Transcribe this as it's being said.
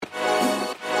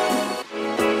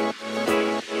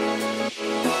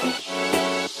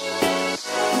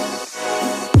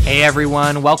Hey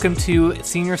everyone, welcome to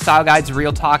Senior Style Guides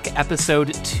Real Talk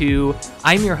episode 2.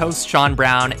 I'm your host, Sean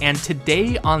Brown, and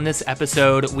today on this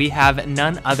episode, we have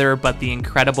none other but the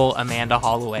incredible Amanda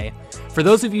Holloway. For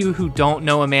those of you who don't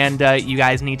know Amanda, you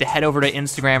guys need to head over to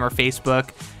Instagram or Facebook,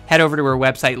 head over to her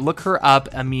website, look her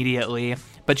up immediately.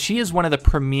 But she is one of the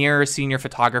premier senior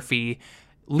photography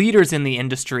leaders in the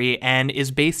industry and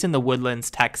is based in the Woodlands,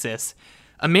 Texas.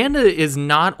 Amanda is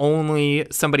not only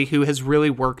somebody who has really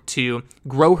worked to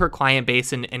grow her client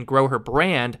base and grow her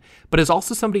brand, but is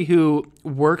also somebody who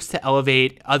works to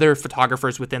elevate other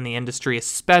photographers within the industry,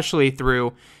 especially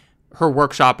through her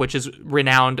workshop, which is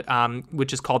renowned,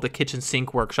 which is called the Kitchen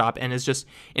Sink Workshop, and is just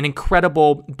an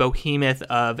incredible behemoth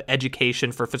of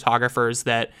education for photographers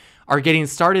that are getting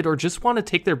started or just want to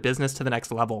take their business to the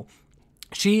next level.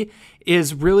 She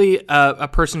is really a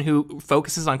person who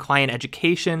focuses on client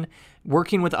education,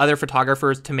 working with other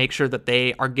photographers to make sure that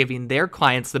they are giving their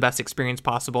clients the best experience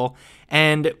possible,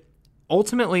 and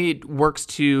ultimately works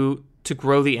to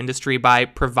grow the industry by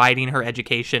providing her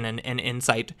education and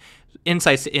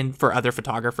insights in for other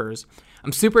photographers.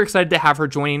 I'm super excited to have her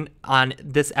join on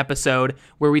this episode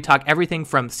where we talk everything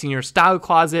from senior style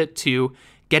closet to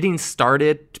getting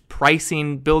started,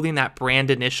 pricing, building that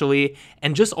brand initially,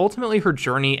 and just ultimately her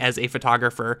journey as a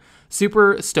photographer.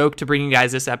 Super stoked to bring you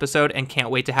guys this episode and can't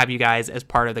wait to have you guys as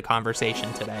part of the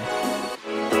conversation today.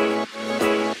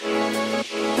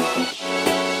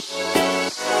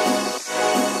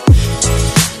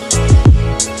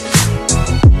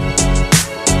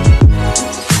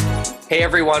 Hey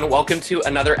everyone, welcome to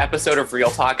another episode of Real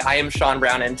Talk. I am Sean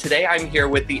Brown, and today I'm here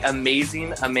with the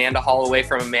amazing Amanda Holloway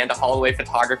from Amanda Holloway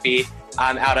Photography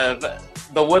out of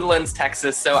the Woodlands,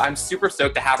 Texas. So I'm super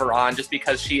stoked to have her on just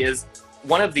because she is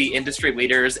one of the industry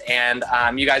leaders, and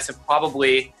you guys have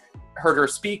probably heard her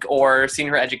speak or seen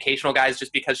her educational guides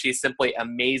just because she's simply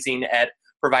amazing at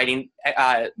providing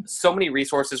so many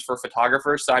resources for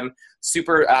photographers. So I'm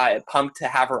super pumped to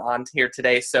have her on here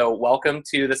today. So welcome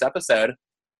to this episode.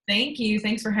 Thank you.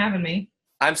 Thanks for having me.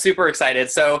 I'm super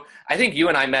excited. So I think you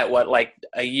and I met, like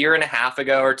a year and a half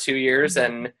ago or 2 years.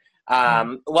 And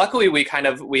luckily we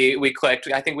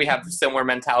clicked. I think we have similar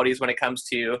mentalities when it comes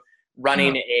to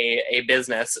running a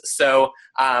business. So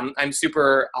I'm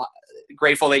super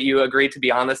grateful that you agreed to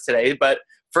be on this today. But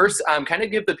first, kind of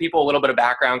give the people a little bit of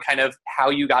background, kind of how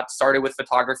you got started with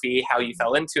photography, how you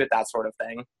fell into it, that sort of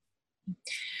thing.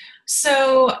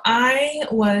 So I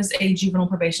was a juvenile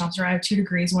probation officer. I have 2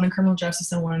 degrees, one in criminal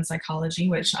justice and one in psychology,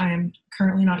 which I am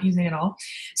currently not using at all.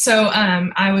 So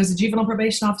I was a juvenile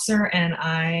probation officer, and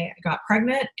I got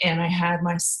pregnant, and I had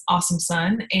my awesome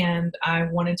son, and I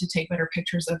wanted to take better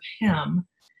pictures of him.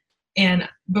 And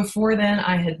before then,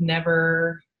 I had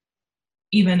never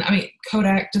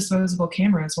Kodak disposable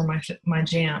cameras were my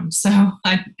jam. So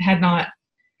I had not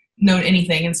known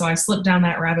anything, and so I slipped down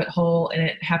that rabbit hole, and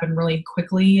it happened really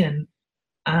quickly. And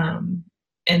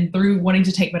through wanting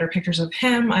to take better pictures of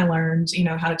him, I learned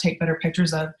how to take better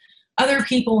pictures of other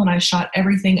people, and I shot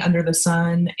everything under the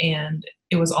sun, and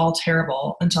it was all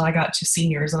terrible until I got to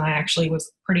seniors, and I actually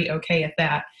was pretty okay at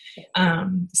that.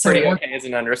 Pretty okay is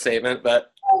an understatement,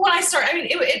 but when I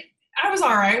started, I was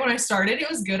all right when I started.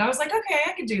 It was good. I was like, okay,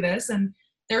 I could do this, and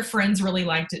their friends really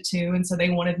liked it too, and so they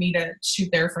wanted me to shoot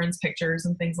their friends' pictures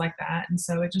and things like that. And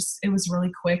so it was really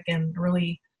quick and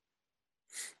really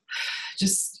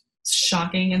just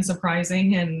shocking and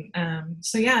surprising. And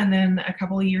and then a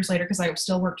couple of years later, because I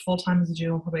still worked full-time as a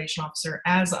juvenile probation officer,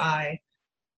 as I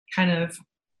kind of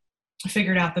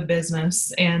figured out the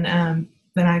business, and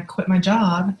then I quit my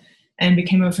job and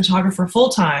became a photographer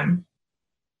full-time.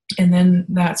 And then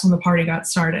that's when the party got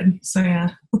started. So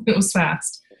yeah, it was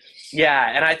fast.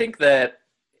 Yeah, and I think that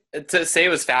to say it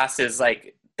was fast is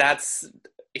that's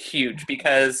huge,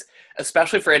 because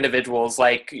especially for individuals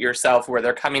like yourself where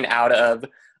they're coming out of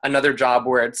another job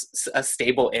where it's a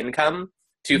stable income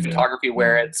to photography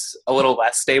where it's a little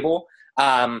less stable.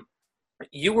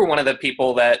 You were one of the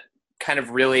people that kind of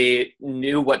really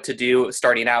knew what to do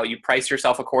starting out. You priced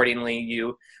yourself accordingly.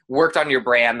 You worked on your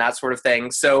brand, that sort of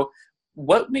thing. So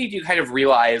what made you kind of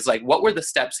realize, what were the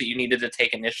steps that you needed to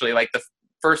take initially? Like the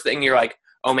first thing you're like,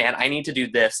 oh man, I need to do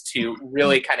this to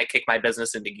really kind of kick my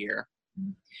business into gear?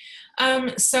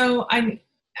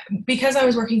 Because I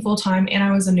was working full time and I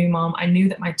was a new mom, I knew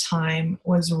that my time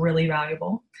was really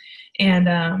valuable.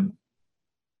 And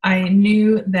I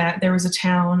knew that there was a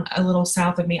town a little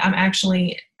south of me. I'm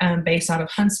actually based out of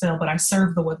Huntsville, but I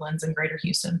serve the Woodlands in Greater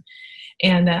Houston.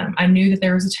 And I knew that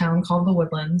there was a town called the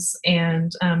Woodlands,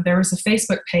 and there was a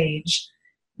Facebook page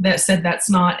that said that's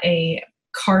not a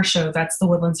car show, that's the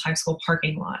Woodlands High School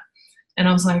parking lot. And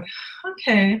I was like,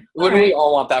 okay. Wouldn't we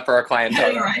all want that for our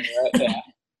clientele? Right. Yeah.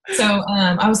 So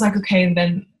I was like, okay,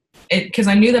 then because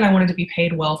I knew that I wanted to be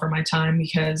paid well for my time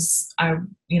because I,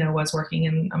 was working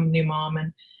and I'm a new mom.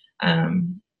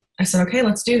 And I said, okay,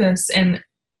 let's do this. And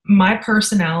my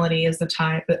personality is the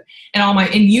type that, and all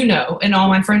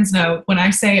my friends know, when I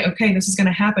say, okay, this is going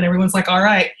to happen, everyone's like, all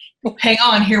right, hang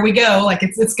on, here we go. Like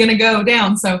it's going to go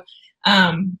down. So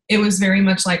it was very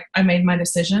much like I made my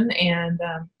decision, and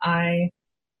I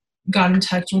got in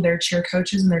touch with their cheer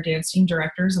coaches and their dance team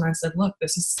directors. And I said, look,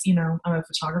 this is, I'm a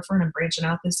photographer and I'm branching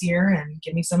out this year, and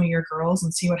give me some of your girls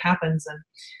and see what happens. And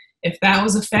if that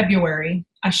was a February,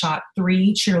 I shot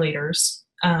 3 cheerleaders.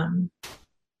 And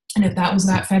if that was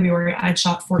that February, I'd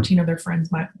shot 14 of their friends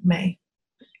by May.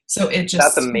 So it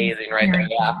just, that's amazing right there.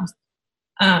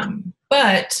 Yeah.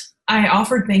 But I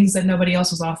offered things that nobody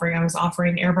else was offering. I was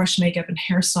offering airbrush makeup and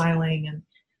hairstyling,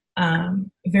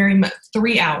 and very much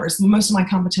 3 hours. Most of my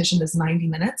competition is 90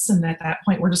 minutes. And at that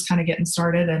point, we're just kind of getting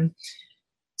started. And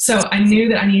so I knew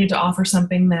that I needed to offer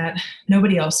something that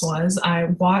nobody else was. I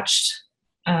watched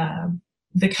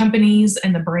the companies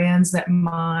and the brands that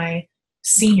my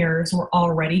seniors were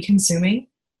already consuming.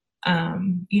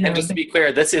 And just to be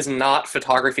clear, this is not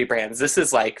photography brands. This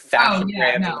is like fashion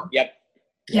brands. No. Yep.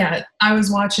 Yeah, I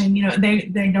was watching,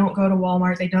 they don't go to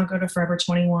Walmart. They don't go to Forever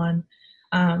 21.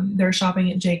 They're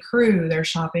shopping at J. Crew. They're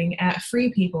shopping at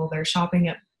Free People. They're shopping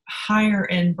at higher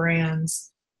end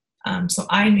brands. So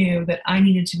I knew that I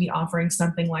needed to be offering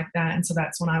something like that. And so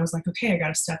that's when I was like, okay, I got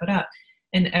to step it up.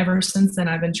 And ever since then,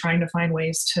 I've been trying to find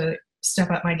ways to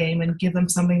step up my game and give them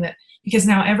something that, because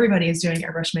now everybody is doing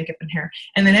airbrush makeup and hair,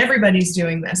 and then everybody's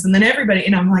doing this, and then everybody,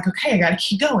 I'm like, okay, I got to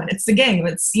keep going. It's the game.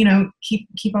 It's,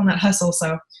 keep on that hustle.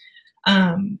 So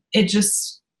I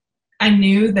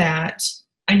knew that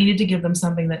I needed to give them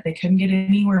something that they couldn't get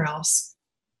anywhere else.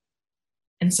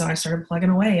 And so I started plugging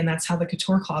away, and that's how the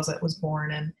Couture Closet was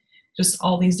born, and just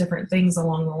all these different things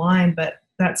along the line. But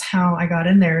that's how I got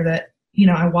in there, that,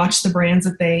 I watched the brands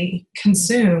that they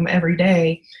consume every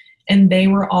day, and they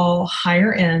were all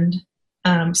higher end,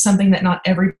 something that not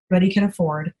everybody can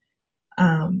afford,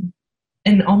 and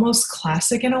almost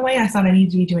classic in a way. I thought I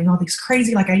needed to be doing all these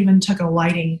crazy, like I even took a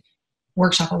lighting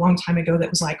workshop a long time ago that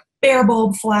was like bare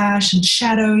bulb flash and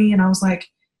shadowy, and I was like,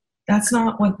 that's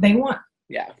not what they want.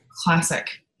 Yeah. Classic,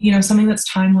 something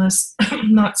that's timeless,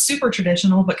 not super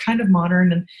traditional, but kind of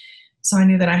modern. And so I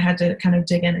knew that I had to kind of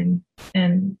dig in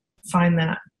and find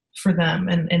that for them,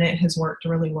 and it has worked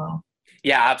really well.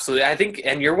 Yeah, absolutely. I think,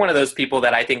 and you're one of those people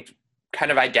that I think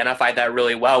kind of identified that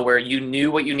really well, where you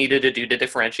knew what you needed to do to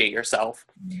differentiate yourself.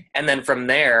 And then from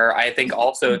there, I think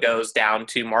also it goes down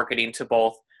to marketing to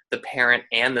both the parent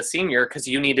and the senior, because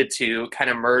you needed to kind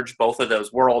of merge both of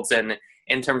those worlds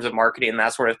in terms of marketing and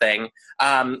that sort of thing.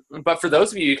 But for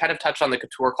those of you kind of touched on the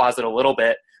Couture Closet a little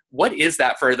bit. What is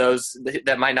that for those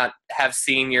that might not have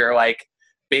seen your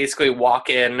basically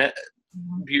walk-in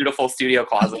beautiful studio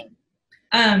closet?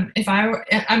 I'm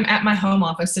at my home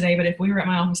office today, but if we were at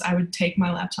my office, I would take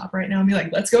my laptop right now and be like,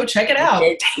 let's go check it out.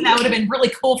 Dang, that would have been really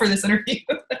cool for this interview.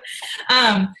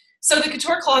 So the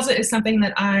Couture Closet is something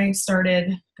that I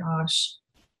started,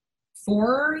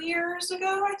 4 years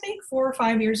ago, I think 4 or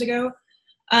 5 years ago.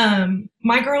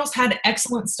 My girls had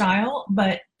excellent style,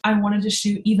 but I wanted to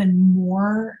shoot even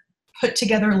more put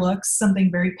together looks,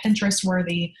 something very Pinterest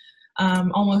worthy,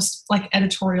 almost like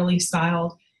editorially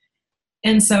styled.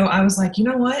 And so I was like, you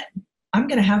know what? I'm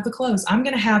going to have the clothes. I'm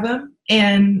going to have them,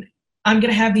 and I'm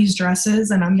going to have these dresses,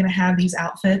 and I'm going to have these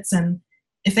outfits. And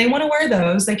if they want to wear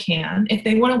those, they can. If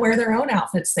they want to wear their own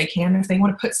outfits, they can. If they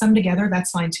want to put some together,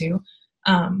 that's fine too.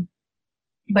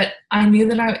 But I knew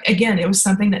that it was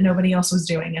something that nobody else was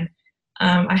doing. And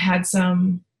I had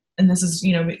some, and this is,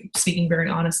 speaking very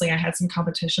honestly, I had some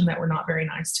competition that were not very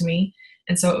nice to me.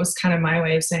 And so it was kind of my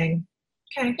way of saying,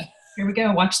 okay, here we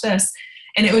go, watch this.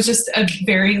 And it was just a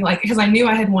very because I knew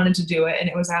I had wanted to do it, and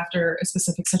it was after a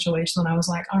specific situation, and I was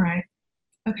like, all right,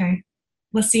 okay,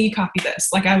 let's see you copy this.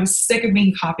 I was sick of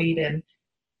being copied, and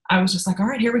I was just like, all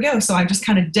right, here we go. So I just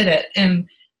kind of did it. And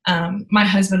my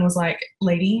husband was like,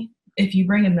 lady, if you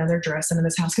bring another dress into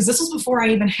this house, because this was before I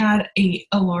even had a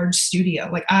large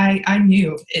studio. I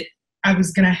knew it, I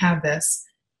was going to have this,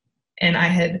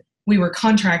 and we were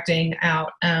contracting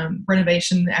out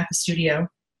renovation at the studio.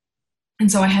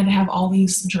 And so I had to have all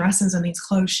these dresses and these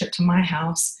clothes shipped to my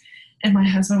house. And my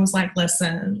husband was like,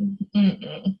 listen,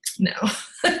 no,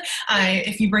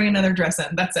 if you bring another dress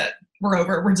in, that's it. We're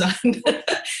over. We're done.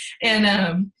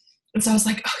 And so I was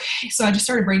like, okay. So I just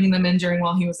started bringing them in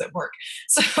while he was at work.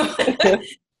 So,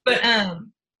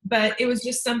 but it was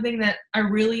just something that I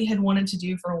really had wanted to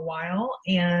do for a while.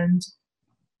 And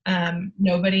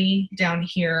Nobody down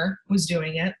here was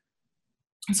doing it.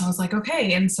 So I was like,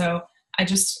 okay. And so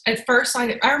at first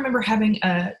I remember having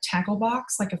a tackle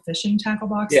box, like a fishing tackle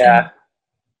box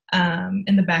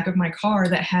in the back of my car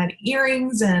that had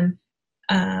earrings and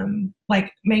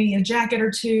like maybe a jacket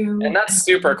or two. And that's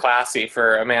super classy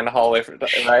for Amanda Holloway,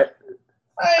 right?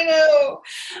 I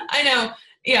know.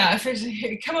 Yeah,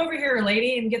 come over here,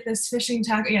 lady, and get this fishing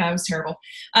tackle. Yeah, it was terrible.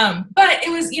 But it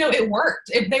was, it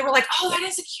worked. They were like, oh, that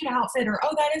is a cute outfit, or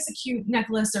oh, that is a cute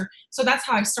necklace, or so that's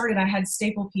how I started. I had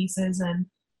staple pieces and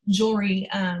jewelry,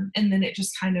 and then it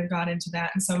just kind of got into that.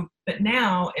 And so, but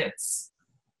now it's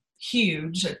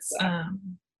huge.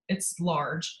 It's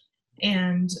large,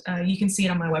 and you can see it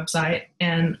on my website.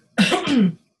 And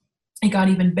it got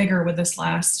even bigger with this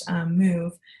last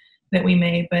move that we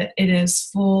made, but it is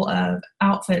full of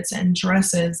outfits and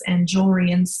dresses and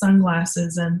jewelry and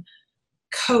sunglasses and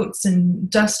coats and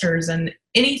dusters and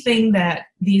anything that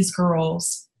these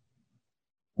girls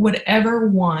would ever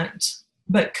want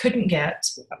but couldn't get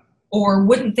or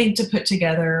wouldn't think to put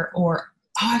together, or,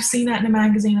 oh, I've seen that in a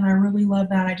magazine and I really love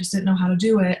that, I just didn't know how to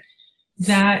do it.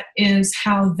 That is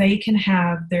how they can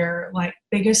have their like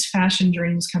biggest fashion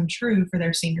dreams come true for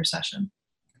their senior session.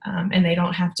 And they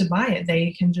don't have to buy it.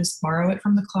 They can just borrow it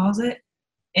from the closet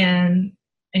and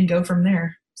go from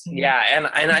there. So, yeah.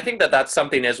 And I think that that's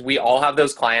something is we all have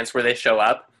those clients where they show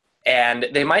up and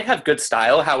they might have good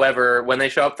style. However, when they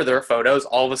show up for their photos,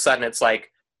 all of a sudden it's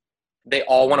like, they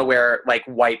all want to wear like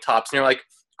white tops and you're like,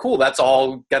 cool, that's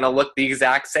all going to look the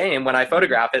exact same when I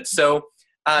photograph it. So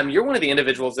you're one of the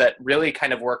individuals that really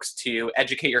kind of works to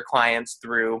educate your clients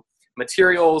through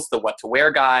materials, the what to wear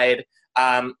guide.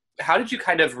 How did you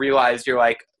kind of realize you're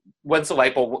like, once the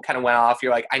light bulb kind of went off,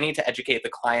 you're like, I need to educate the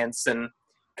clients and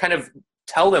kind of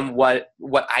tell them what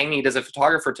I need as a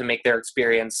photographer to make their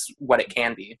experience what it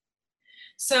can be?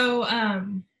 So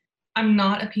I'm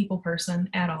not a people person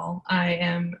at all.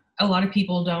 A lot of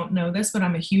people don't know this, but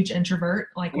I'm a huge introvert.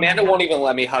 Like Amanda won't even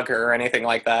let me hug her or anything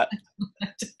like that.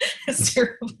 It's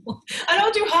terrible. I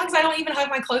don't do hugs. I don't even hug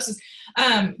my closest.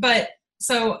 But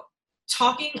so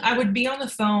I would be on the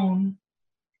phone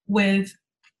with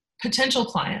potential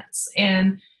clients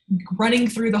and running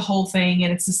through the whole thing,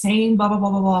 and it's the same blah blah blah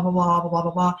blah blah blah blah blah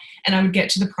blah blah, and I would get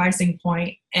to the pricing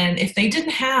point, and if they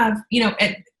didn't have,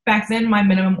 back then my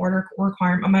minimum order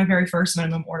requirement, my very first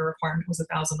minimum order requirement was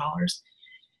 $1,000,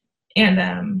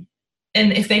 and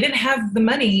if they didn't have the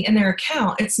money in their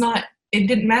account, it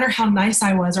didn't matter how nice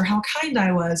I was or how kind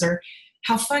I was or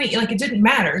how funny, like it didn't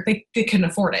matter. They couldn't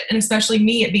afford it, and especially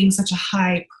me, it being such a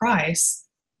high price,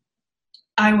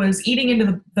 I was eating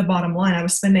into the bottom line. I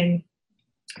was spending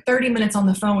 30 minutes on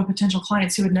the phone with potential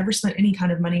clients who had never spent any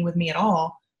kind of money with me at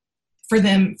all for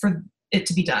it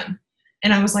to be done.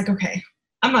 And I was like, okay,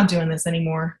 I'm not doing this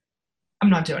anymore. I'm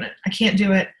not doing it. I can't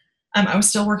do it. I was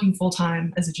still working full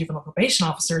time as a juvenile probation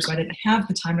officer, so I didn't have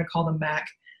the time to call them back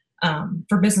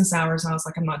for business hours. And I was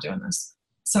like, I'm not doing this.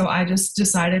 So I just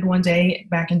decided one day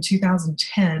back in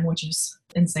 2010, which is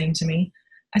insane to me,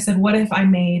 I said, what if I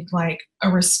made like a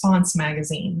response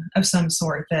magazine of some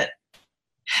sort that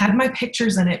had my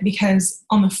pictures in it? Because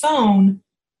on the phone,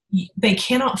 they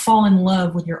cannot fall in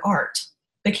love with your art.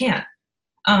 They can't.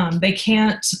 They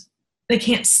can't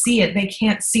see it. They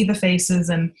can't see the faces,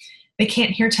 and they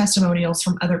can't hear testimonials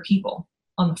from other people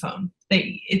on the phone.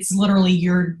 It's literally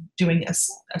you're doing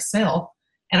a sale,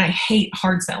 and I hate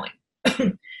hard selling.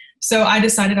 So I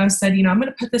decided, I said, I'm going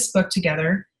to put this book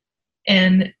together,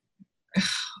 and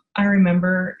I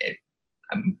remember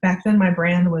back then my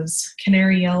brand was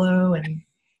canary yellow and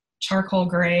charcoal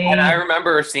gray. And I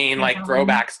remember seeing like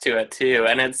throwbacks to it too.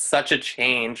 And it's such a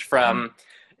change from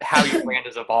how your brand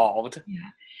has evolved. Yeah.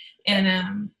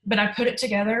 And, but I put it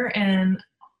together, and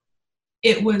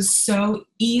it was so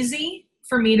easy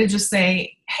for me to just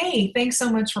say, hey, thanks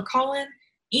so much for calling.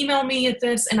 Email me at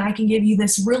this, and I can give you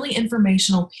this really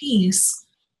informational piece.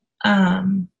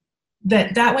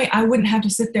 That way I wouldn't have to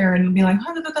sit there and be like,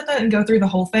 and go through the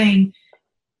whole thing.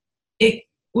 It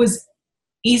was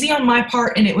easy on my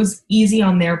part, and it was easy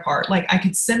on their part. Like I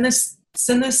could send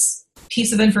this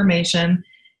piece of information.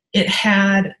 It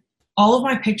had all of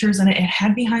my pictures in it. It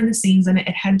had behind the scenes in it.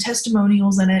 It had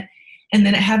testimonials in it. And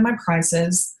then it had my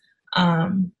prices.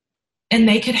 And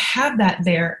they could have that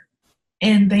there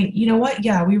and think, you know what?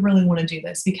 Yeah, we really want to do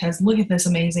this because look at this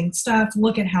amazing stuff.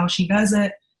 Look at how she does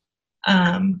it.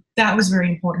 That was very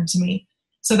important to me.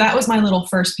 So that was my little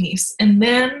first piece. And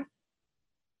then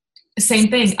same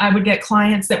thing, I would get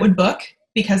clients that would book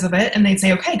because of it, and they'd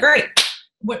say, okay, great.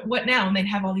 What now? And they'd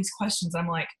have all these questions. I'm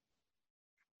like,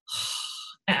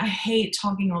 I hate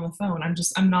talking on the phone.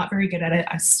 I'm not very good at it.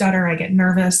 I stutter. I get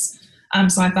nervous.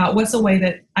 So I thought, what's a way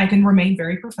that I can remain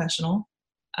very professional,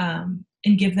 and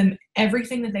give them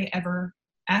everything that they ever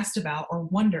asked about or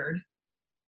wondered,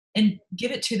 and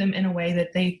give it to them in a way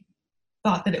that they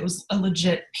thought that it was a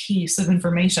legit piece of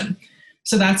information.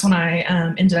 So that's when I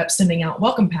ended up sending out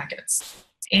welcome packets,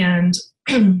 and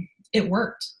it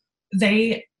worked.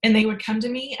 They would come to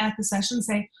me at the session and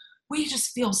say, we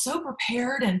just feel so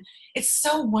prepared, and it's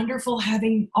so wonderful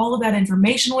having all of that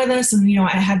information with us. And, I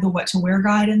had the what to wear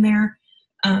guide in there,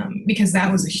 because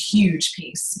that was a huge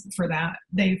piece for that.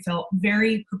 They felt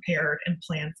very prepared and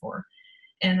planned for.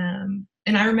 And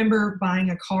I remember buying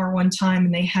a car one time,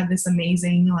 and they had this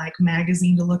amazing like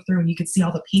magazine to look through, and you could see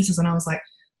all the pieces. And I was like,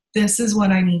 this is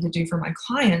what I need to do for my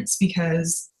clients,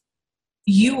 because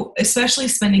especially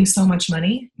spending so much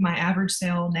money. My average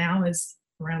sale now is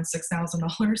around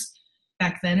 $6,000.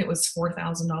 Back then it was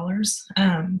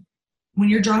 $4,000. When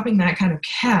you're dropping that kind of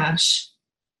cash,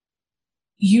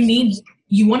 you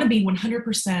want to be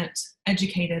 100%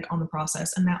 educated on the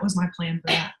process. And that was my plan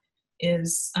for that,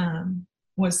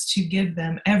 was to give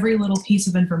them every little piece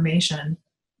of information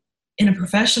in a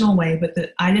professional way, but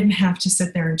that I didn't have to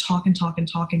sit there and talk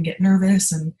and get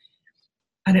nervous, and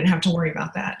I didn't have to worry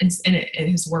about that. And it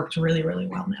has worked really, really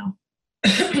well now.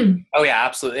 Oh yeah,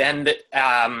 absolutely. And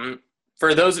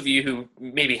for those of you who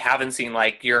maybe haven't seen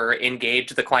like your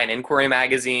Engage the Client Inquiry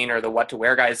magazine or the What to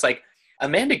Wear guide, it's like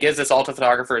Amanda gives this all to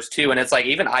photographers too. And it's like,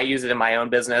 even I use it in my own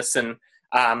business, and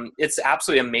it's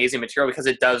absolutely amazing material because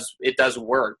it does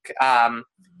work.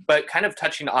 But kind of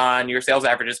touching on your sales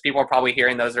averages, people are probably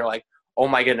hearing those. They're like, oh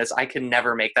my goodness, I can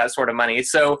never make that sort of money.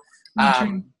 So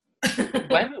when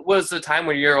was the time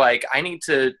when you're like, I need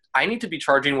to be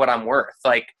charging what I'm worth?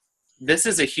 Like, this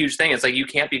is a huge thing. It's like, you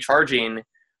can't be charging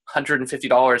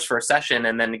 $150 for a session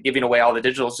and then giving away all the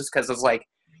digitals, just because it's like,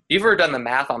 you've ever done the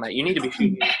math on that. You need to be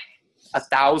shooting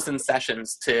 1,000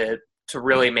 sessions to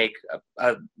really make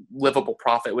a livable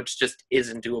profit, which just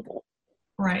isn't doable.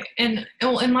 Right. And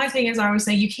my thing is, I always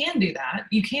say you can do that.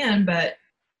 You can, but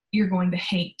you're going to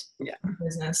hate your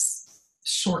business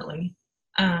shortly.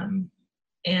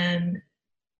 And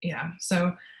yeah,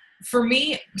 so for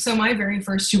me, my very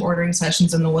first 2 ordering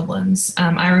sessions in the Woodlands,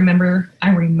 I remember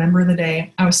the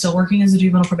day I was still working as a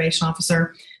juvenile probation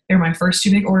officer. They were my first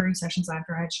 2 big ordering sessions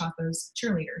after I had shot those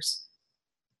cheerleaders.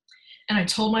 And I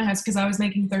told my husband, because I was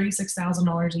making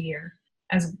 $36,000 a year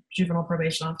as a juvenile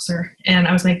probation officer, and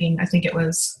I was making, I think it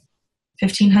was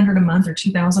 $1,500 a month or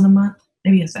 $2,000 a month,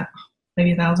 maybe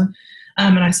 $1,000.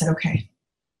 And I said, okay,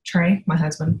 Trey, my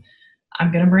husband,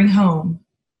 I'm going to bring home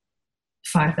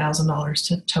 $5,000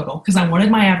 to total, because I wanted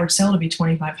my average sale to be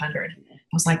 $2,500. I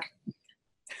was like,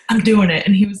 I'm doing it.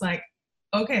 And he was like,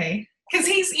 okay. Because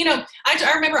he's,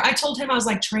 I remember I told him, I was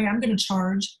like, Trey, I'm going to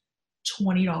charge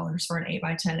 $20 for an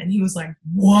 8x10. And he was like,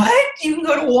 what? You can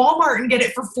go to Walmart and get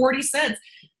it for 40 cents.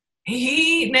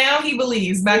 Now he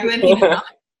believes. Back then he did not.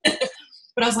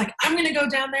 But I was like, I'm going to go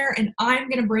down there and I'm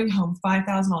going to bring home $5,000,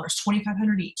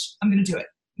 $2,500 each. I'm going to do it.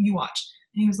 You watch.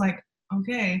 And he was like,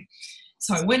 okay.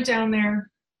 So I went down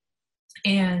there,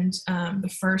 and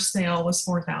the first sale was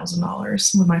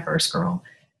 $4,000 with my first girl.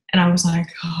 And I was like,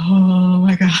 oh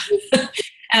my God.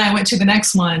 And I went to the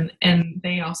next one, and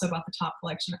they also bought the top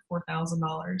collection at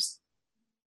 $4,000.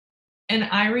 And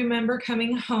I remember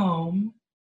coming home,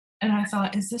 and I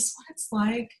thought, is this what it's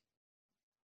like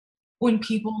when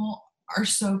people are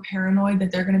so paranoid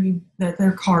that that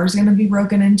their car is going to be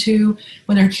broken into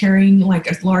when they're carrying like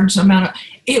a large amount of,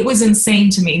 it was insane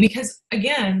to me, because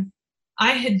again,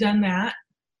 I had done that.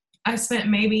 I spent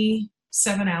maybe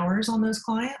 7 hours on those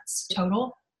clients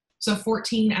total. So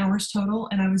 14 hours total.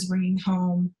 And I was bringing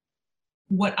home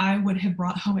what I would have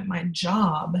brought home at my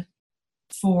job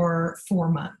for 4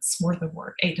 months worth of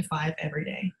work, 8 to 5 every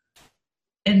day.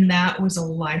 And that was a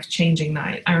life-changing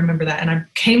night. I remember that. And I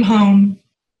came home,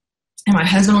 and my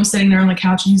husband was sitting there on the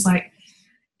couch, and he's like,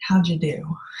 how'd you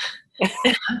do?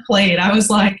 And I played. I was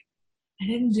like, I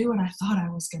didn't do what I thought I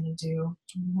was going to do.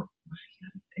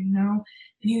 And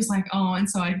he was like, oh. And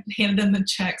so I handed him the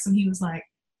checks, and he was like,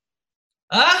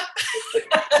 and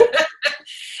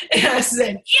I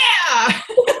said, yeah.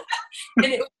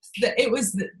 And it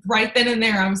was right then and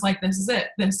there. I was like, this is it.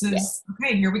 This is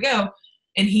okay. Here we go.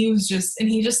 And he just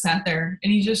sat there,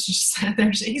 and he just sat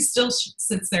there. He still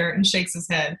sits there and shakes his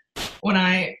head when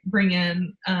I bring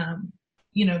in, the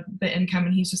income,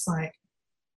 and he's just like,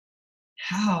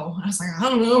 how? I was like, I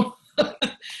don't know.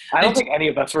 I don't think any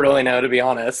of us really know, to be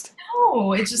honest.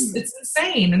 No, it's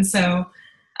insane. And so,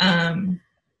 I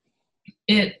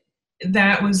knew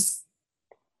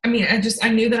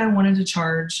that I wanted to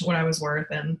charge what I was worth.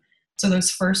 And so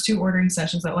those first 2 ordering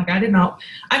sessions that I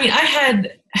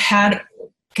had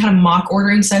kind of mock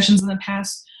ordering sessions in the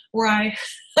past where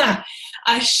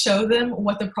I show them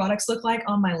what the products look like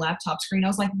on my laptop screen. I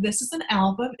was like, this is an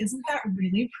album. Isn't that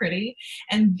really pretty?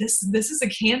 And this is a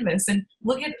canvas. And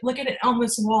look at it on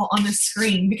this wall, on this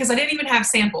screen, because I didn't even have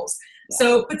samples. Yeah.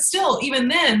 So, but still, even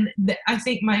then, I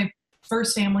think my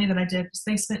first family that I did,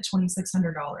 they spent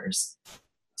 $2,600.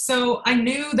 So I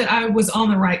knew that I was on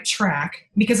the right track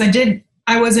because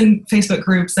I was in Facebook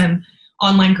groups and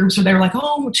online groups where they were like,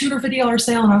 oh, $250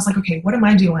 sale. And I was like, okay, what am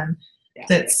I doing?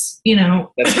 That's, and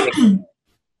I'm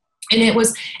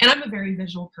a very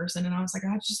visual person. And I was like,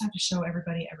 I just have to show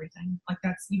everybody everything. Like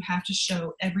you have to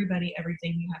show everybody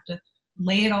everything. You have to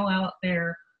lay it all out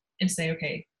there and say,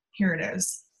 okay, here it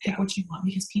is. Pick what you want,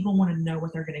 because people want to know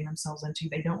what they're getting themselves into.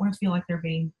 They don't want to feel like they're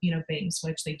being, bait and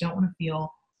switch. They don't want to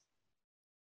feel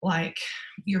like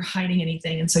you're hiding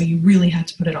anything. And so you really have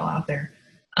to put it all out there.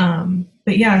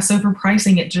 But yeah, so for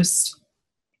pricing,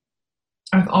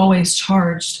 I've always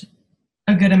charged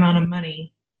a good amount of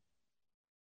money,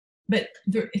 but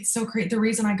it's so great. The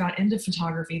reason I got into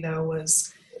photography though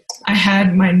was I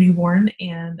had my newborn,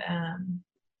 and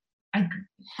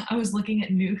I was looking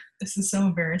at this is so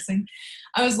embarrassing.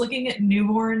 I was looking at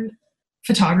newborn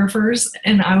photographers,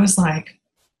 and I was like,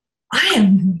 I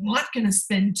am not going to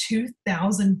spend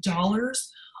 $2,000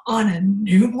 on a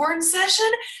newborn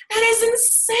session. That is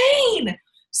insane.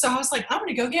 So I was like, I'm going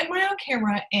to go get my own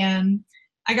camera. And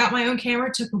I got my own camera,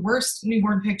 took the worst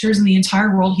newborn pictures in the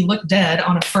entire world. He looked dead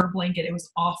on a fur blanket. It was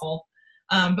awful.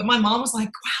 But my mom was like,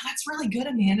 wow, that's really good,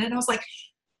 Amanda. And I was like,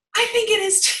 I think it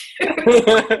is too.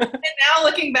 And now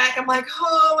looking back, I'm like,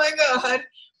 oh my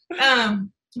God.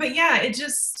 But yeah, it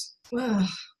just,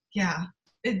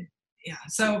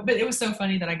 So, but it was so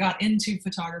funny that I got into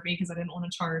photography because I didn't want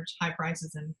to charge high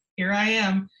prices, and here I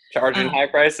am charging high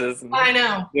prices. I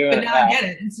know, but now I get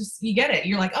it. It's just, you get it.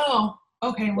 You're like, oh,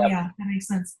 okay, well, yeah, that makes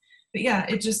sense. But yeah,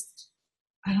 it just,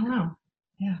 I don't know.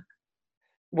 Yeah.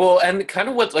 Well, and kind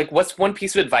of what's one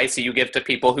piece of advice that you give to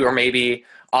people who are maybe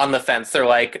on the fence? They're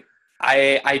like,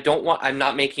 I'm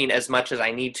not making as much as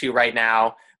I need to right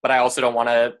now, but I also don't want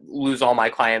to lose all my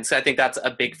clients. I think that's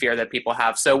a big fear that people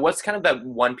have. So what's kind of that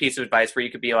one piece of advice where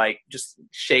you could be like, just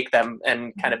shake them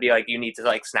and kind of be like, you need to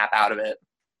like snap out of it?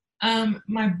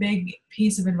 My big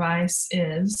piece of advice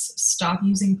is stop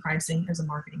using pricing as a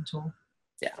marketing tool.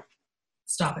 Yeah.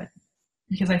 Stop it.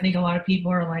 Because I think a lot of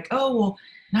people are like, oh, well,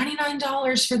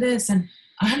 $99 for this and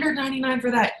 $199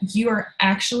 for that. You are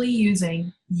actually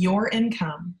using your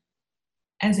income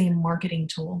as a marketing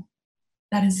tool.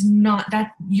 That is not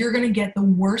that you're going to get the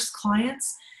worst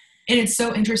clients. And it's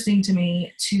so interesting to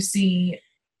me to see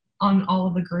on all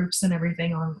of the groups and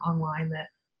everything online that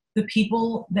the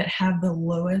people that have the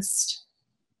lowest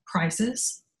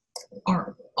prices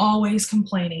are always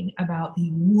complaining about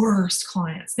the worst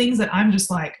clients, things that I'm just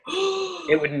like,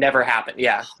 it would never happen.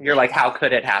 Yeah. You're like, how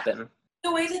could it happen?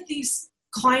 The way that these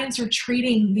clients are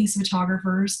treating these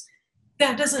photographers,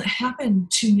 that doesn't happen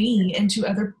to me and to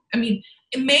other,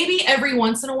 maybe every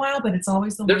once in a while, but it's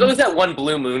always there's always that one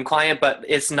blue moon client, but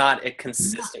it's not a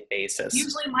consistent basis.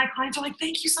 Usually my clients are like,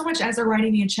 thank you so much, as they're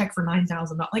writing me a check for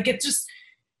 $9,000. Like, it just,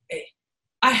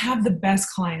 I have the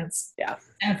best clients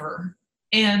ever.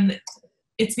 And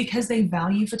it's because they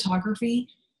value photography.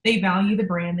 They value the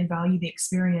brand. They value the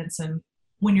experience. And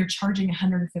when you're charging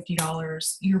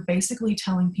 $150, you're basically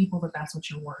telling people that that's what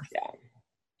you're worth. Yeah.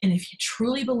 And if you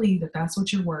truly believe that that's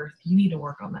what you're worth, you need to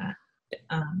work on that.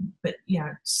 But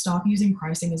yeah, stop using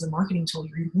pricing as a marketing tool.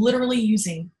 You're literally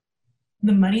using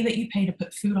the money that you pay to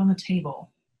put food on the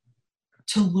table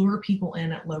to lure people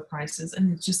in at low prices.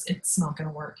 And it's not going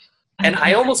to work. And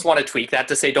I almost want to tweak that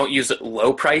to say don't use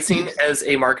low pricing as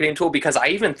a marketing tool, because I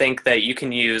even think that you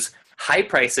can use high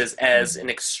prices as an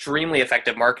extremely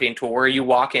effective marketing tool, where you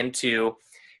walk into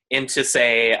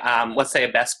say, let's say a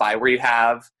Best Buy, where you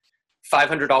have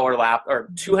 $500 or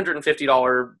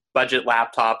 $250 budget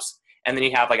laptops, and then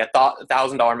you have like a $1,000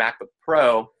 MacBook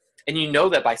Pro, and you know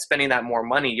that by spending that more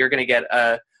money, you're going to get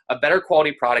a better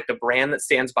quality product, a brand that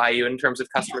stands by you in terms of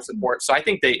customer support. So I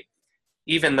think that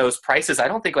even those prices, I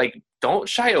don't think, like, don't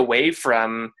shy away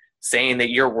from saying that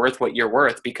you're worth what you're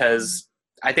worth, because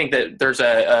I think that there's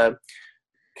a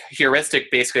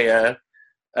heuristic, basically a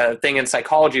thing in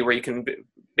psychology where you can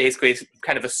basically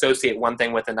kind of associate one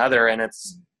thing with another, and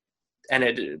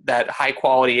that high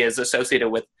quality is associated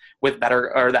with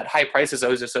better, or that high price is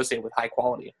always associated with high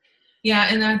quality. Yeah,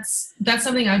 and that's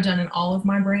something I've done in all of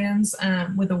my brands.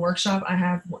 With the workshop, I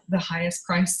have the highest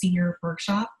price senior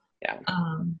workshop. Yeah.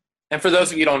 And for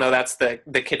those of you who don't know, that's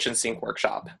the kitchen sink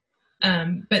workshop.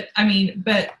 But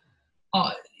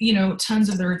tons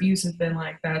of the reviews have been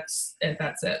like, that's it.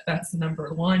 That's the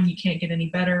number one. You can't get any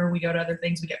better. We go to other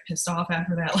things. We get pissed off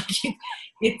after that. Like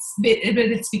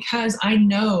it's because I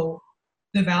know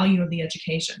the value of the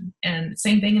education. And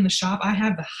same thing in the shop. I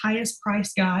have the highest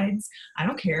priced guides. I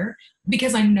don't care,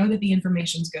 because I know that the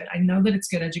information's good. I know that it's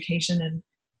good education,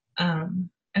 and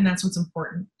that's what's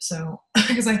important. So,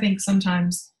 because I think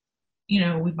sometimes,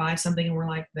 we buy something and we're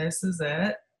like, this is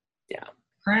it. Yeah.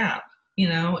 Crap.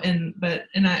 And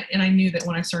I knew that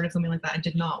when I started something like that, I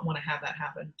did not want to have that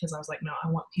happen, because I was like, no, I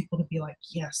want people to be like,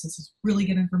 yes, this is really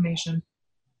good information.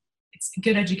 It's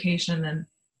good education. And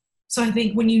so I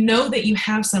think when you know that you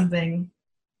have something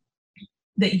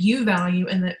that you value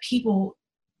and that people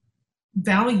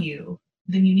value,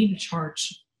 then you need to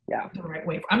charge the right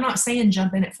way. I'm not saying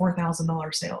jump in at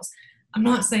 $4,000 sales. I'm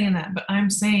not saying that, but I'm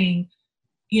saying,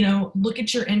 look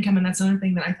at your income. And that's another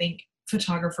thing that I think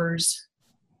photographers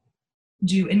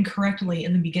do incorrectly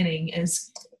in the beginning,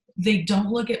 is they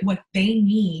don't look at what they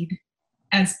need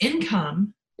as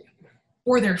income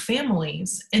for their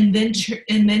families, and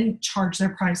then charge their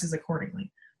prices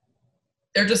accordingly.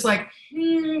 They're just like,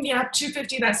 yeah,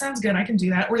 $250, that sounds good, I can do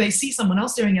that. Or they see someone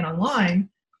else doing it online.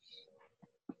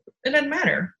 It doesn't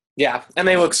matter. Yeah, and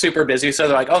they look super busy, so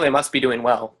they're like, oh, they must be doing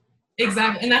well.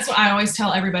 Exactly, and that's what I always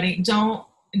tell everybody. Don't.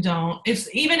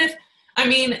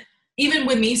 Even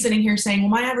with me sitting here saying, well,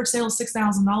 my average sale is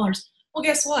 $6,000. Well,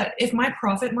 guess what? If my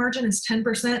profit margin is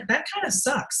 10%, that kind of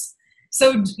sucks.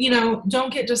 So,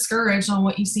 don't get discouraged on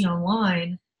what you see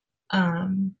online,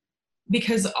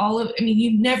 because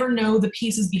you never know the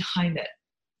pieces behind it.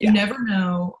 You never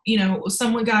know,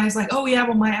 someone guy's like, oh yeah,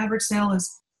 well, my average sale is,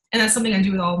 and that's something I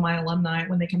do with all of my alumni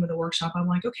when they come to the workshop. I'm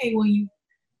like, okay, well,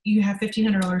 you have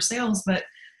 $1,500 sales, but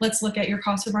let's look at your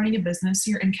cost of running a business,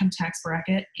 your income tax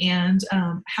bracket, and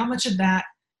how much of that,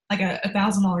 like a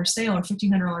 $1,000 sale or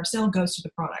 $1,500 sale, goes to the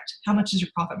product. How much is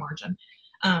your profit margin?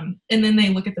 And then they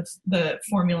look at the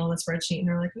formula on the spreadsheet and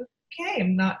they're like, okay,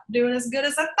 I'm not doing as good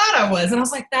as I thought I was. And I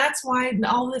was like, that's why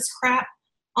all this crap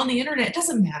on the internet, it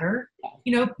doesn't matter.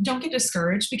 Don't get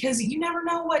discouraged, because you never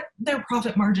know what their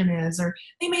profit margin is, or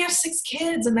they may have 6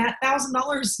 kids and that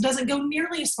 $1,000 doesn't go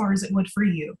nearly as far as it would for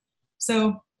you.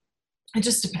 So it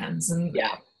just depends. And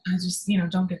I just,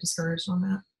 don't get discouraged on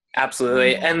that.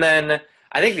 Absolutely. And then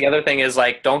I think the other thing is,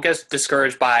 like, don't get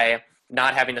discouraged by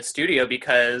not having a studio,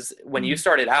 because when you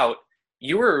started out,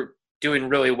 you were doing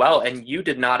really well and you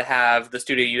did not have the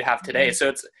studio you have today. So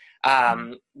it's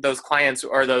those clients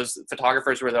or those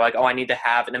photographers where they're like, oh, I need to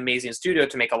have an amazing studio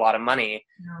to make a lot of money,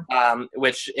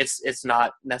 which it's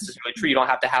not necessarily true. You don't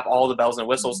have to have all the bells and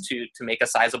whistles to make a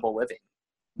sizable living.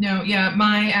 No,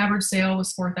 my average sale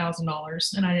was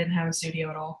 $4,000 and I didn't have a studio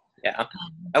at all. Yeah.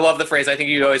 I love the phrase. I think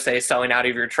you always say selling out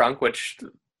of your trunk, which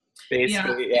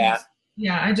basically,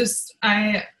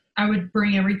 I would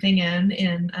bring everything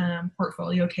in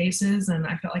portfolio cases, and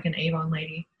I felt like an Avon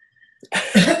lady.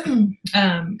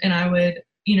 And I would,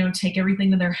 take everything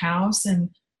to their house and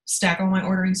stack all my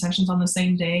ordering sessions on the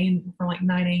same day, and from like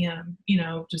 9 a.m.,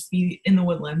 just be in the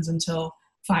Woodlands until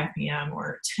 5 p.m.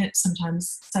 or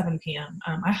sometimes 7 p.m.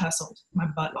 I hustled my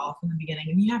butt off in the beginning,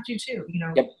 and you have to too,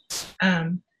 Yep.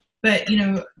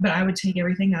 But I would take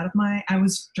everything out of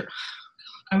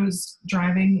I was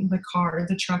driving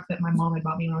the truck that my mom had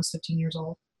bought me when I was 15 years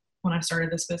old when I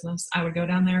started this business. I would go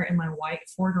down there in my white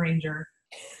Ford Ranger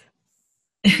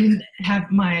and have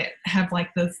like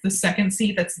the second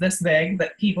seat that's this big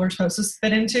that people are supposed to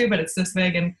fit into, but it's this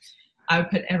big, and I would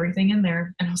put everything in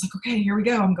there, and I was like, okay, here we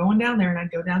go. I'm going down there, and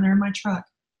I'd go down there in my truck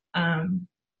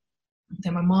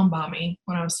that my mom bought me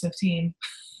when I was 15.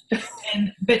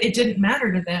 But it didn't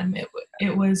matter to them.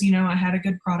 It was, I had a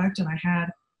good product and I had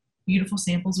beautiful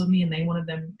samples with me, and they wanted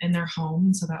them in their home.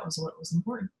 And so that was what was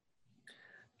important.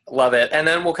 Love it. And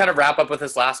then we'll kind of wrap up with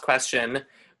this last question.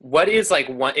 What is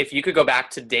if you could go back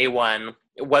to day one,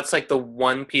 what's like the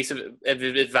one piece of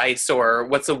advice, or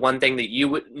what's the one thing that you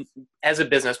would, as a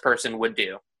business person, would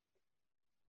do?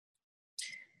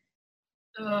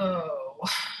 Oh,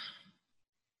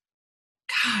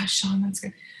 gosh, Sean, that's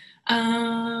good.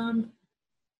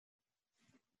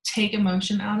 Take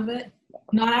emotion out of it,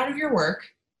 not out of your work,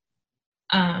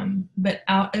 but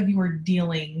out of your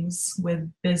dealings with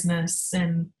business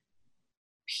and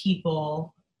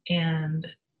people, and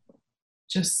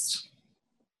just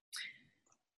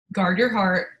guard your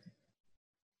heart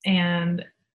and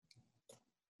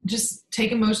just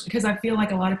take emotion, because I feel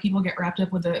like a lot of people get wrapped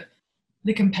up with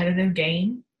the competitive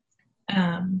game.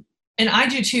 And I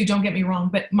do too, don't get me wrong,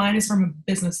 but mine is from a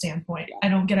business standpoint. I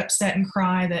don't get upset and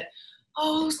cry that,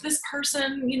 oh, this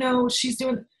person, she's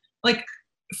doing, like,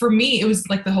 for me, it was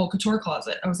like the whole couture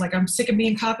closet. I was like, I'm sick of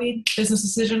being copied. Business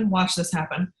decision, watch this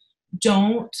happen.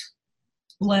 Don't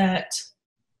let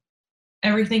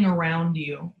everything around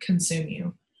you consume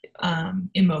you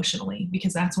emotionally,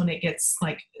 because that's when it gets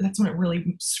like, that's when it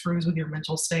really screws with your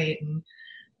mental state.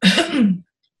 And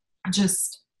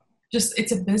just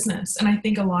it's a business. And I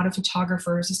think a lot of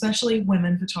photographers, especially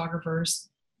women photographers,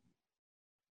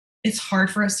 it's hard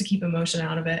for us to keep emotion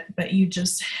out of it, but you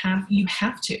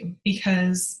have to,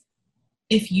 because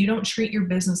if you don't treat your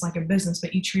business like a business,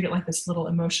 but you treat it like this little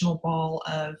emotional ball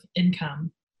of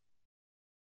income,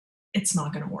 it's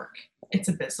not going to work. It's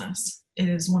a business. It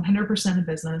is 100% a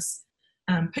business.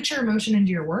 Put your emotion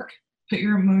into your work, put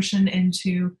your emotion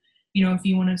into, if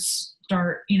you want to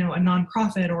start, a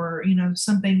nonprofit or,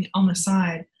 something on the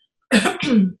side,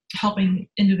 helping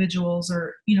individuals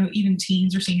or, even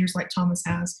teens or seniors like Thomas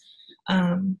has,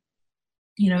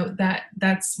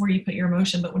 that's where you put your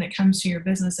emotion. But when it comes to your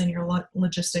business and your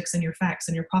logistics and your facts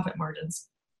and your profit margins,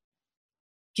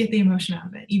 get the emotion out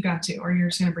of it. You got to, or you're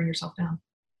just going to bring yourself down.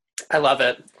 I love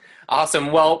it.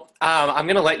 Awesome. Well, I'm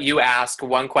going to let you ask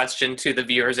one question to the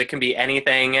viewers. It can be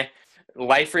anything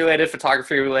life related,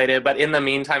 photography related, but in the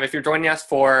meantime, if you're joining us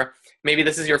for maybe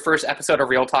this is your first episode of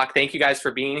Real Talk, thank you guys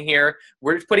for being here.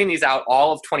 We're putting these out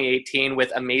all of 2018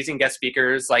 with amazing guest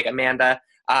speakers like Amanda.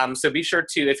 So be sure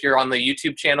to, if you're on the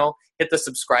YouTube channel, hit the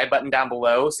subscribe button down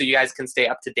below so you guys can stay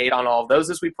up to date on all of those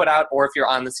as we put out. Or if you're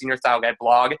on the Senior Style Guide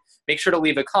blog, make sure to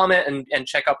leave a comment and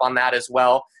check up on that as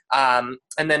well. And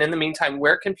then in the meantime,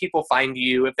 where can people find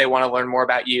you if they want to learn more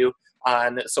about you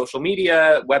on social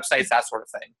media, websites, that sort of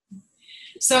thing?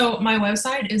 So my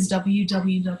website is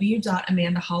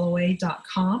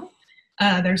www.amandaholloway.com.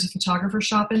 There's a photographer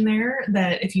shop in there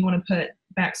that if you want to put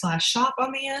 /shop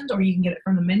on the end, or you can get it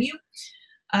from the menu.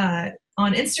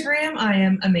 On Instagram, I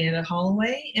am Amanda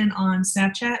Holloway, and on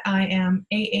Snapchat, I am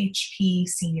AHP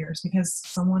Seniors, because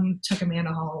someone took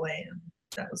Amanda Holloway, and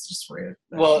that was just rude.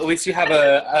 Well, at least you have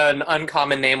an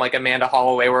uncommon name like Amanda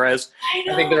Holloway, whereas I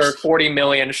think there are 40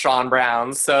 million Sean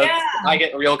Browns, so yeah. I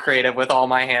get real creative with all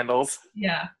my handles.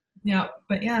 Yeah,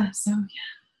 but yeah, so yeah.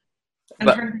 I'm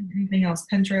trying to think of anything else.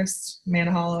 Pinterest,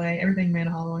 Amanda Holloway, everything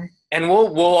Amanda Holloway. And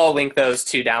we'll all link those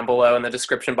too down below in the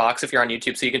description box if you're on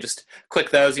YouTube, so you can just click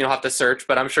those. You don't have to search,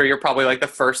 but I'm sure you're probably like the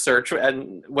first search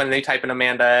and when they type in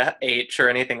Amanda H or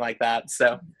anything like that.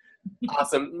 So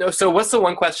awesome. No, so what's the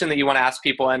one question that you want to ask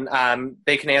people, and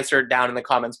they can answer it down in the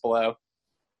comments below?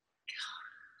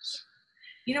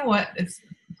 You know what?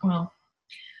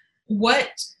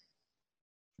 What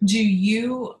do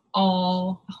you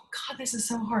all? Oh God, this is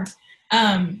so hard.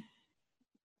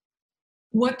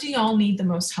 What do y'all need the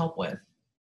most help with?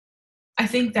 I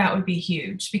think that would be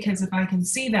huge, because if I can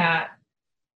see that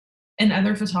and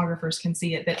other photographers can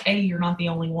see it, that A, you're not the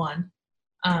only one,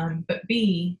 but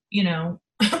B,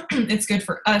 it's good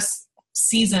for us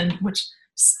seasoned, which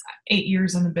 8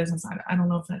 years in the business, I don't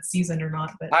know if that's seasoned or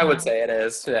not, but I would say it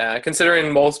is. Yeah,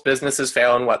 considering most businesses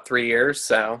fail in 3 years,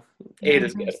 so 8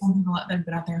 is good. Some people have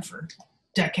been out there for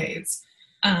decades.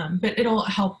 But it'll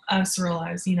help us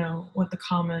realize, what the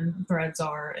common threads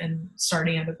are in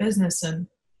starting up a business, and,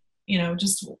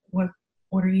 just what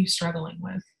are you struggling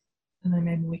with? And then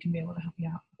maybe we can be able to help you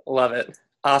out. Love it.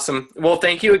 Awesome. Well,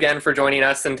 thank you again for joining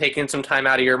us and taking some time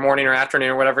out of your morning or afternoon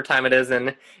or whatever time it is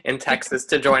in Texas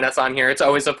to join us on here. It's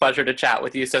always a pleasure to chat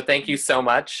with you. So thank you so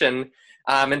much. And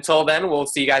until then, we'll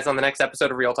see you guys on the next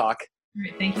episode of Real Talk. All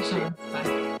right. Thank you, Sean.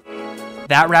 Bye.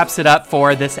 That wraps it up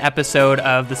for this episode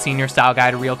of the Senior Style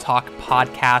Guide Real Talk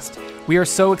podcast. We are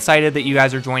so excited that you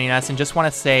guys are joining us and just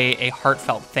want to say a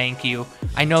heartfelt thank you.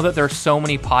 I know that there are so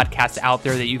many podcasts out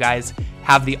there that you guys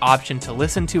have the option to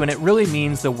listen to, and it really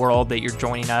means the world that you're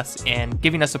joining us and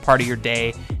giving us a part of your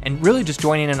day and really just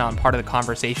joining in on part of the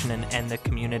conversation and the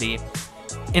community.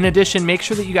 In addition, make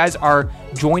sure that you guys are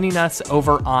joining us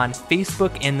over on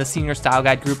Facebook in the Senior Style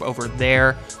Guide group over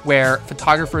there, where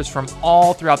photographers from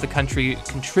all throughout the country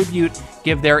contribute,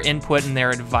 give their input and their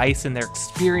advice and their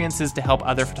experiences to help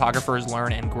other photographers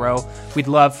learn and grow. We'd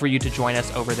love for you to join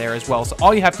us over there as well. So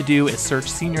all you have to do is search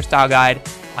Senior Style Guide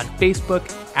on Facebook,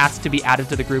 ask to be added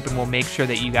to the group, and we'll make sure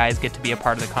that you guys get to be a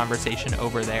part of the conversation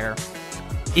over there.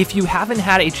 If you haven't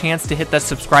had a chance to hit that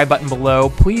subscribe button below,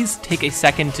 please take a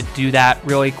second to do that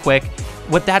really quick.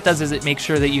 What that does is it makes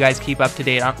sure that you guys keep up to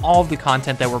date on all of the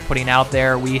content that we're putting out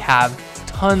there. We have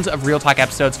tons of Real Talk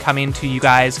episodes coming to you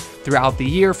guys throughout the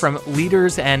year from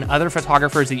leaders and other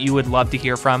photographers that you would love to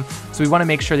hear from. So we want to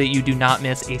make sure that you do not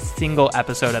miss a single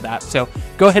episode of that. So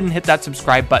go ahead and hit that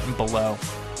subscribe button below.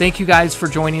 Thank you guys for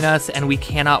joining us, and we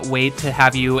cannot wait to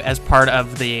have you as part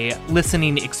of the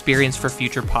listening experience for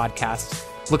future podcasts.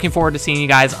 Looking forward to seeing you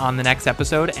guys on the next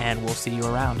episode, and we'll see you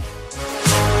around.